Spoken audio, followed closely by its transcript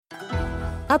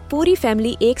अब पूरी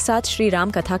फैमिली एक साथ श्री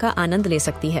राम कथा का आनंद ले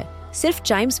सकती है सिर्फ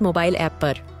चाइम्स मोबाइल ऐप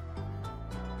पर।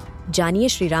 जानिए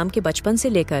श्री राम के बचपन से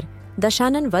लेकर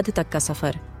दशानन वध तक का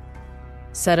सफर।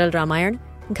 सरल रामायण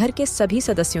घर के सभी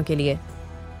सदस्यों के लिए।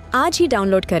 आज ही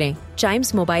डाउनलोड करें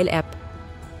चाइम्स मोबाइल ऐप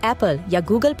एप्पल या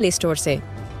गूगल प्ले स्टोर से।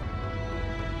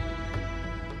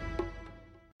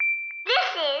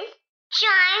 This is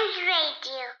Chimes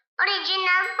Radio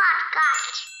original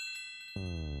podcast.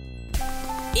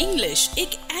 English एक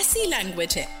ऐसी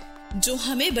लैंग्वेज है जो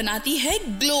हमें बनाती है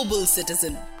ग्लोबल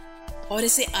सिटीजन और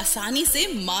इसे आसानी से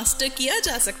मास्टर किया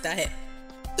जा सकता है।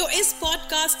 तो इस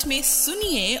पॉडकास्ट में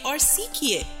सुनिए और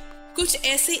सीखिए कुछ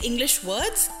ऐसे इंग्लिश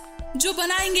वर्ड्स जो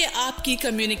बनाएंगे आपकी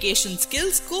कम्युनिकेशन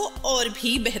स्किल्स को और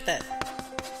भी बेहतर।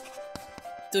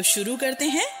 तो शुरू करते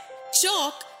हैं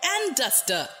chalk and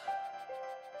duster.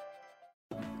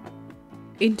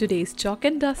 In today's Chalk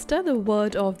and Duster, the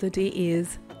word of the day is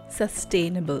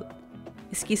sustainable.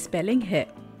 इसकी स्पेलिंग है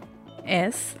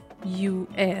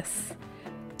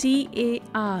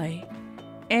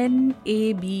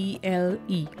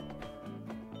SUSTAINABLE.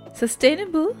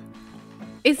 Sustainable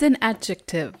is an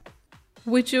adjective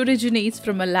which originates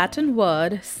from a Latin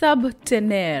word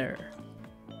subtenere.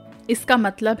 इसका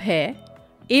मतलब है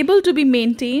able to be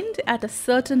maintained at a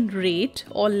certain rate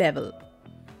or level.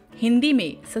 Hindi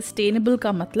में sustainable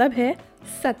का मतलब है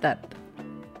सतत।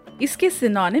 इसके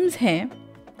सिनोनिम्स हैं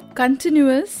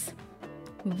कंटिन्यूअस,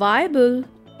 वायबल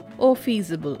और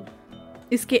फीजिबल।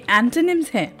 इसके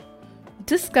एंटोनिम्स हैं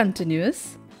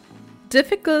discontinuous,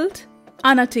 difficult,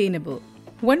 unattainable.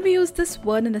 When we use this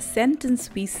word in a sentence,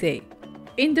 we say,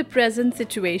 in the present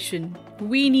situation,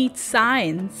 we need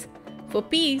science for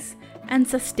peace and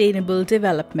sustainable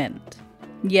development.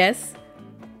 Yes,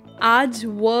 आज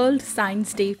World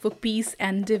Science Day for Peace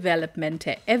and Development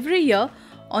है। Every year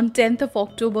on 10th of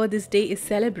October this day is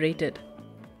celebrated.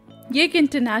 ये एक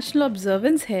international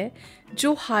observance है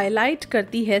जो highlight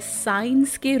करती है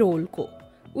science के role को,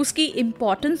 उसकी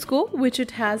इम्पोर्टेंस को which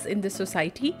it has in the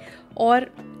society,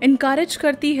 और इनकरेज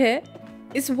करती है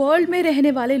इस वर्ल्ड में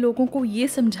रहने वाले लोगों को ये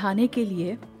समझाने के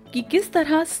लिए कि किस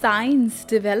तरह साइंस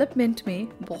डेवलपमेंट में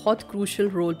बहुत क्रूशल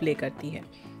रोल प्ले करती है।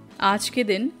 आज के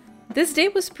दिन This day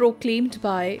was proclaimed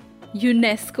by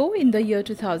UNESCO in the year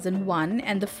 2001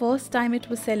 and the first time it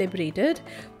was celebrated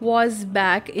was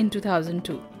back in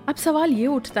 2002. अब सवाल ये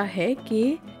उठता है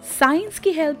कि साइंस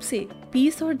की हेल्प से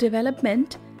पीस और डेवलपमेंट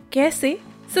कैसे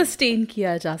सस्टेन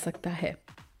किया जा सकता है।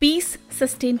 पीस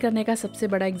सस्टेन करने का सबसे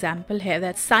बड़ा एग्जाम्पल है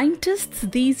that scientists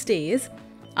these days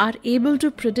are able to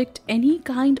predict any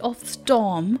kind of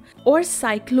storm or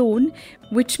cyclone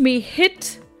which may hit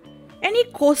any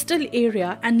coastal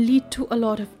area and lead to a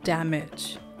lot of damage.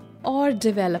 और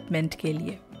डेवलपमेंट के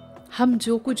लिए हम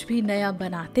जो कुछ भी नया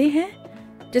बनाते हैं,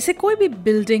 जैसे कोई भी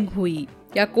बिल्डिंग हुई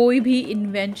या कोई भी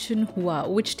इन्वेंशन हुआ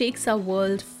which takes our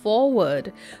world forward,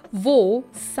 वो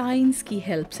साइंस की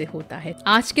हेल्प से होता है।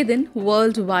 आज के दिन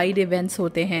वर्ल्ड वाइड इवेंट्स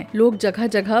होते हैं, लोग जगह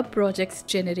जगह प्रोजेक्ट्स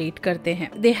जनरेट करते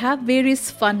हैं। They have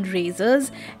various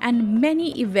fundraisers and many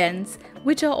events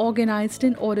which are organized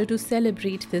in order to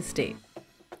celebrate this day.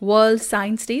 World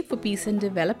Science Day for Peace and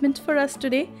Development for us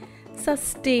today.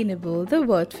 Sustainable, the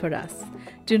word for us.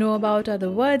 To know about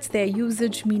other words, their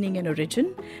usage, meaning and origin,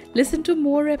 listen to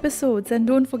more episodes and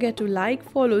don't forget to like,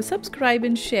 follow, subscribe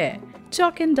and share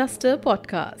Chalk and Duster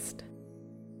podcast.